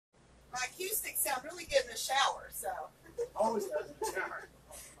music sound really good in the shower, so. Always does in the shower.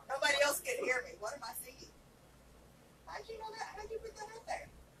 Nobody else can hear me. What am I singing? How'd you know that? How'd you put that up there?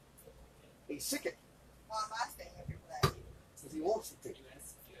 He's sick it. Why am I staying up here for that? Because he wants to. You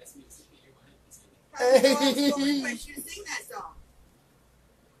asked me to sing it, you're going to sing it. How do you know I was going to request you to sing that song?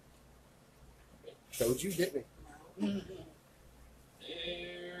 Told you, didn't he? No.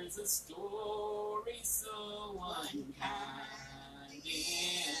 There's a story so unkind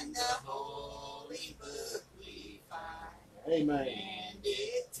in the holy book we find. Amen. And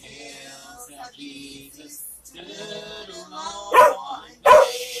it tells how Jesus stood alone one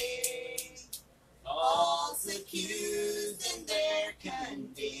day. False accused and they're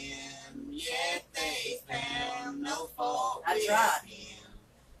condemned, yet they found no fault That's with right. him.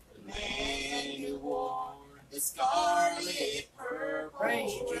 The man who wore the scarlet purple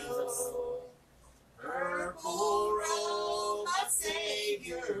Praise you, Jesus. Purple robe, my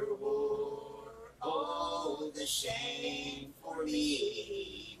Savior wore. Oh, the shame for me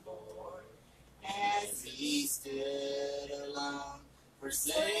he bore, as he stood alone,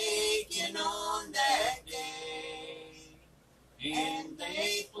 forsaken on that day. And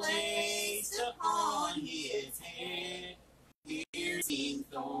they placed upon his head piercing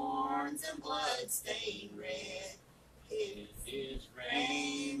thorns and blood-stained red. His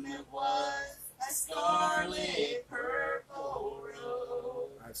raiment was a scarlet purple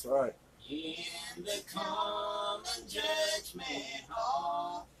robe. That's right. In the common judgment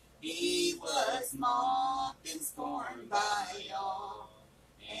hall, he was mocked and scorned by all,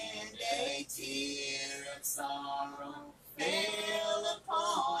 and a tear of sorrow fell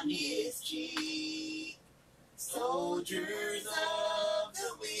upon his cheek. Soldiers of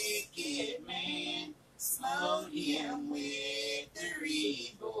the wicked man smote him with their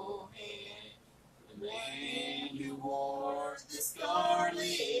evil hand. The man who wore the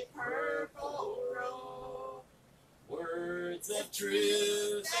scarlet purple robe. Words of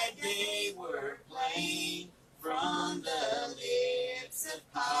truth that they were plain from the lips of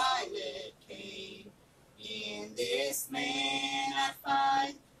Pilate came. In this man I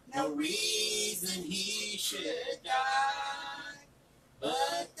find no reason he should die.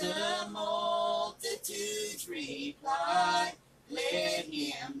 But the multitudes replied, let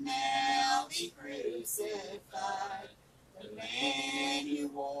him now be crucified. The man who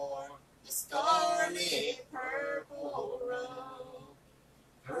wore the scarlet purple robe.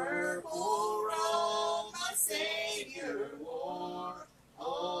 Purple robe my Savior wore.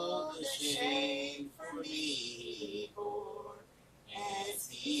 Oh, the shame for me he bore, as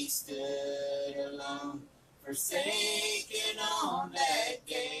he stood alone, forsaken on that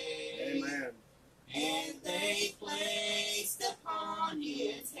day. Amen. And they placed upon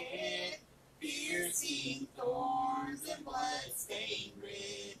his head piercing thorns and blood-stained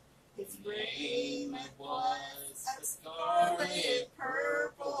red. His raiment was a scarlet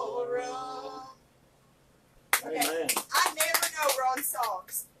purple robe. Okay. Amen. I never know Ron's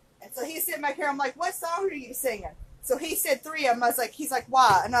songs. And so he's sitting back here. I'm like, what song are you singing? So he said 3 of them. I was like, he's like,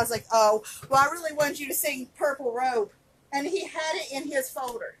 why? And I was like, oh, well, I really wanted you to sing Purple Robe. And he had it in his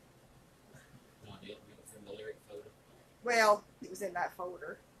folder. No, it was in the lyric folder. Well, it was in that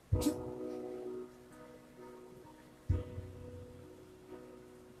folder.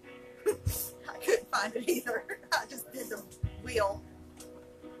 I couldn't find it either. I just did the wheel.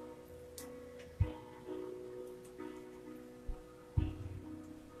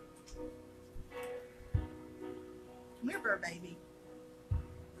 Come here, bird baby.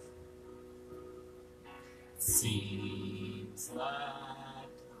 Seems like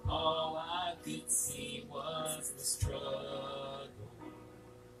all I could see was the struggle.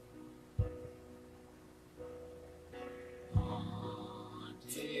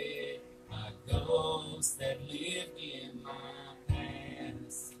 Haunted by ghosts that lived in my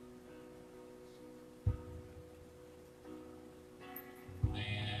past.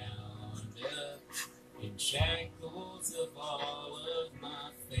 Bound up in shackles of all of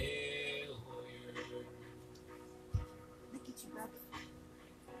my failure. Look at you, brother.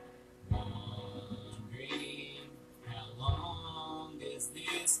 Wondering how long is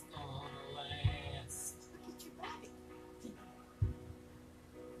this gonna last? Look at you, baby.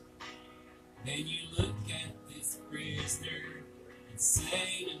 Then you look at this prisoner and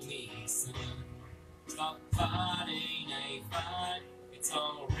say to me, son, stop fighting a fight, it's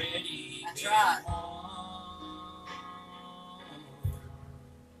already That's been right. won.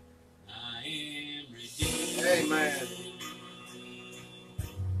 I am redeemed. Amen.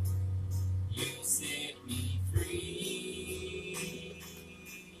 You set me free.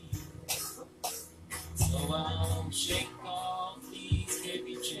 So I'll shake off these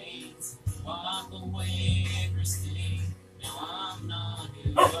heavy chains while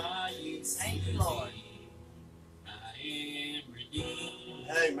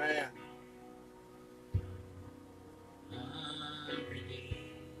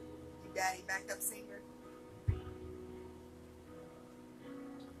daddy backup singer.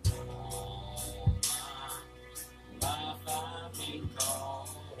 All my life I've been called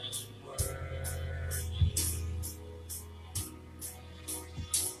unworthy.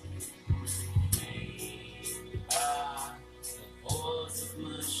 Made by the voice of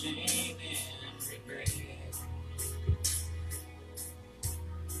my shame and regret.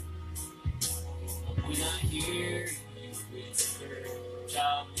 But when I hear you whisper,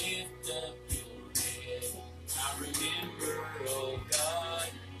 child, lift up your head, I remember, oh God,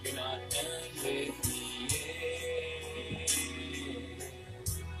 you're not done with me yet.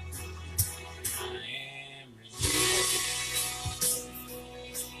 I am redeemed.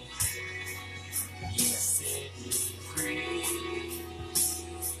 You set me free.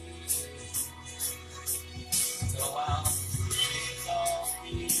 So I'll shake off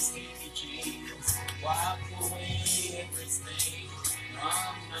these heavy chains, wipe away every stain.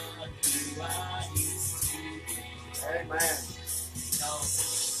 I'm not who I used to be. Amen.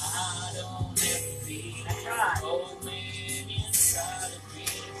 Cause I don't have to be That's right. old man inside of me.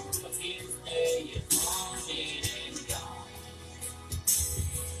 Cause his day is long and gone.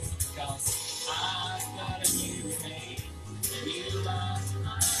 Cause I've got a new name, a new life I'm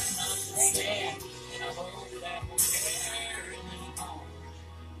not the same. And I hope that will carry me home.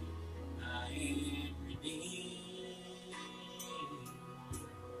 I am redeemed.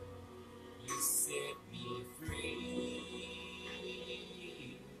 You set me free.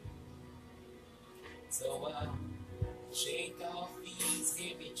 So I shake off these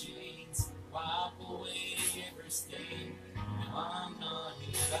heavy chains, wipe away every stain. Now I'm not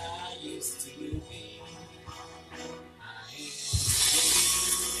who I used to be. I am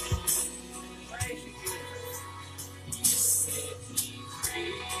redeemed. You set me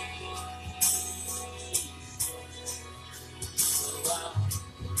free. So I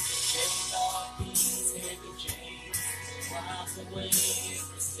shake off these heavy chains, wipe away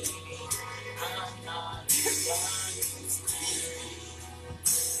every stain. I'm not who I used to be.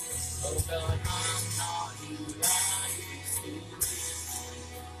 Oh God, I'm not who I used to be.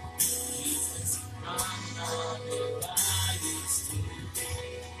 Jesus, I'm not who I used to be.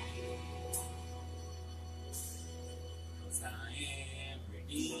 'Cause I am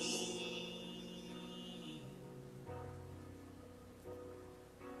redeemed.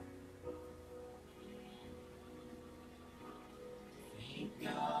 Thank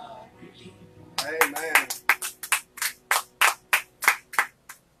God, redeemed. Amen.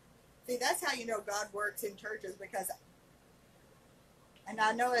 See, that's how you know God works in churches, because, and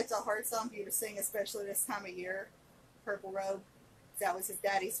I know it's a hard song for you to sing, especially this time of year, Purple Robe. That was his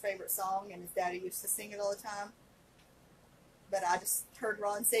daddy's favorite song, and his daddy used to sing it all the time. But I just heard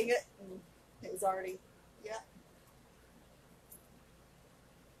Ron sing it, and it was already, yeah.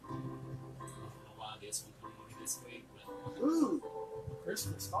 I don't know why this one came on this week, but Ooh,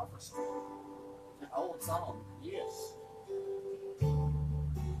 Christmas prophecy. An old song. Yes.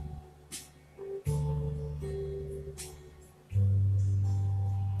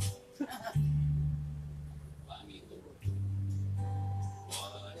 why me, Lord?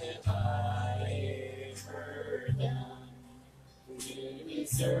 What have I ever done to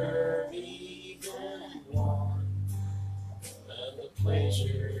deserve even one of the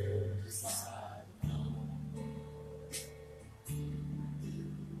pleasures I've known?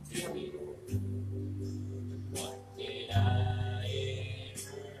 Tell me, Lord, what did I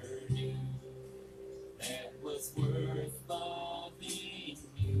ever do that was worth loving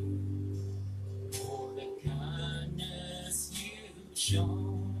you for the kindness you've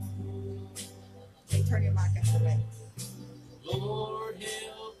shown? Hey, turn your mic up for me. Lord,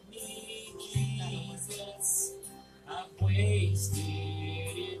 help me, Jesus. I've wasted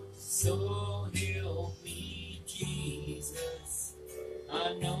it, so help me, Jesus.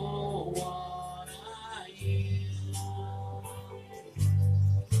 I know what I am.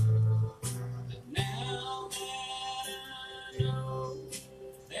 But now that I know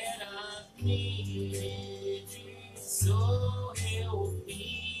that I've needed you, so help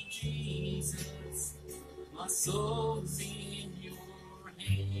me, Jesus. My soul's in your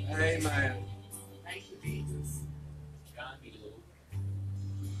hands. Amen. Thank you, Jesus. Guide me, Lord.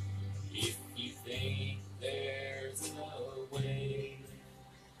 If you think there's a way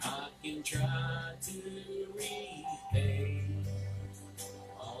I can try to repay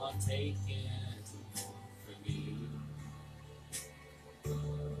all I've taken from you,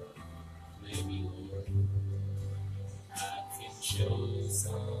 maybe, Lord, I can show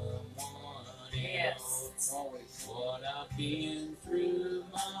someone else Always. what I've been through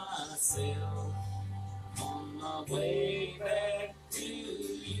myself on my way back to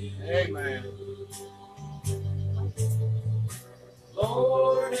you. Amen.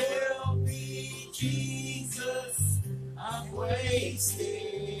 Lord, help me, Jesus. I've wasted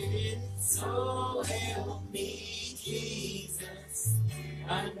it. So help me, Jesus.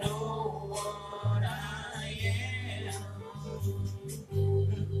 I know what I am.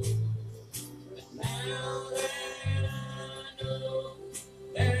 But now that I know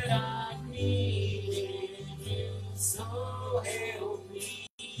that I needed you, so help me,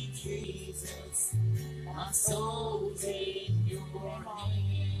 Jesus. My soul's in your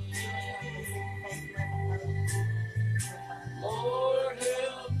hands. Lord,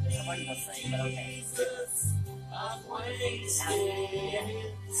 help me, Jesus. I've wasted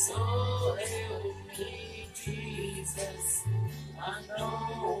it, so help me, Jesus. I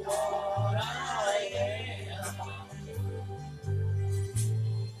know what I am.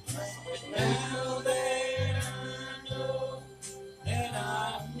 But now that I know that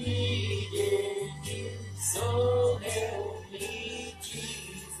I've needed you, so help me,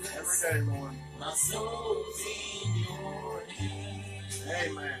 Jesus. Every day, Lord. My soul's in your hands.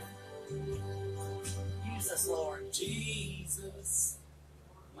 Amen. Use us, Lord. Jesus,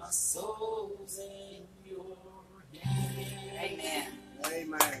 my soul's in your hands. Amen.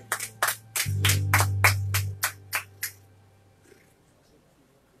 Amen.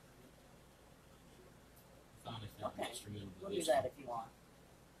 Finally found an Okay. instrumental We'll do division. that if you want.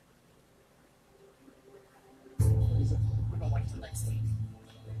 We're going to wait till next week.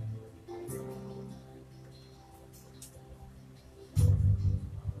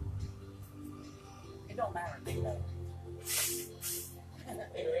 It don't matter to me, though.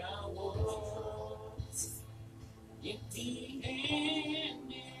 There I was,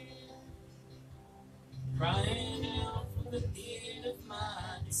 empty-handed, crying out from the pit of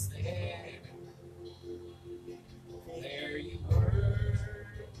my despair. There you were,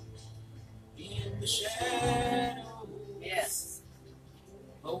 in the shadows, Yes.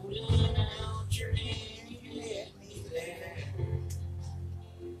 holding out your hand, you led me there.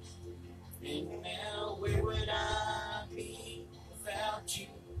 And now where would I be without you?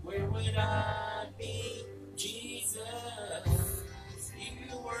 Where would I be, Jesus?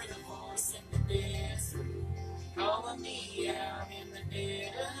 You were the voice in the desert, calling me out in the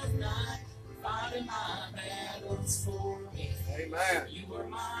dead of night, fighting my battles for me. Amen. You were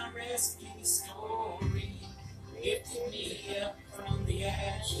my rescue story, lifting me up from the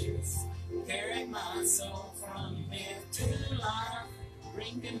ashes, carrying my soul from death to life,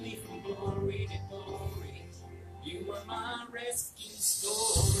 bringing me from glory to glory. You were my rescue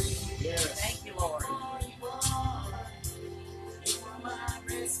story. Yes. Thank you, Lord. You are. You are my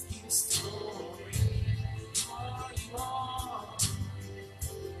rescue story. You are.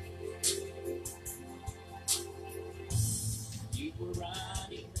 You were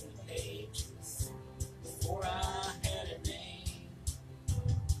writing the pages before I had a name,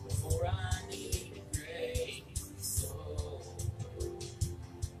 before I needed grace. So,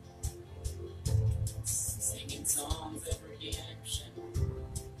 singing songs of redemption,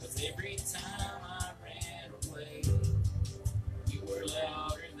 'cause every time I ran away, you were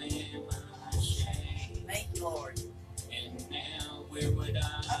louder than my shame. Thank you, Lord. And now where would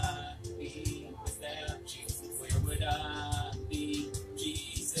I be without you? Where would I be,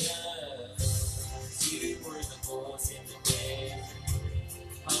 Jesus? You were the voice in the desert,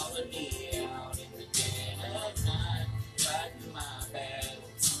 calling me out in the dead of night, fighting my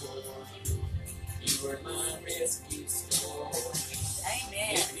battles for you. You were my rescue story,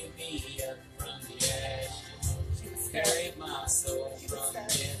 Amen. lifting me up from the ashes, carried my soul from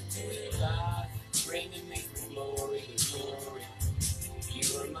death to life, bringing me from glory to glory.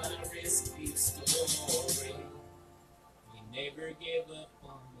 You were my rescue story. You never give up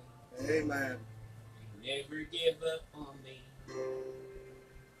on me. Amen. You never give up on me.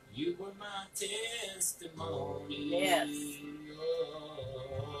 You were my testimony. Yes.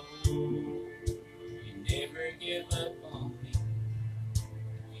 Oh, you never give up on me.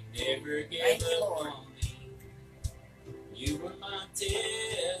 You never give Thank you, up Lord. on me. You were my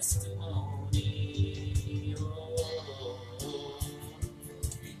testimony. Oh,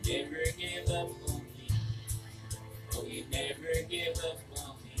 you never give up on me. Oh, you never give up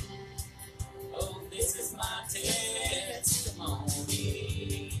on me. Oh, this is my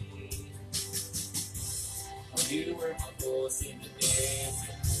testimony. Oh, you were my voice in the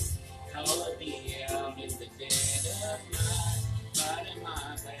desert, calling me out in the dead of night, fighting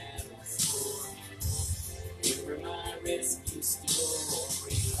my battles for me. You were my rescue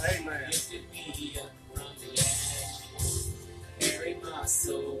story. Amen. Lifted me up from the ashes, carried my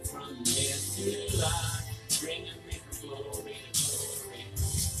soul from death to life, bringing me from glory to glory.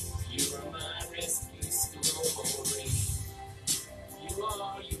 You are my rescue story. You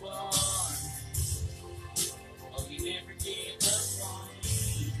are, you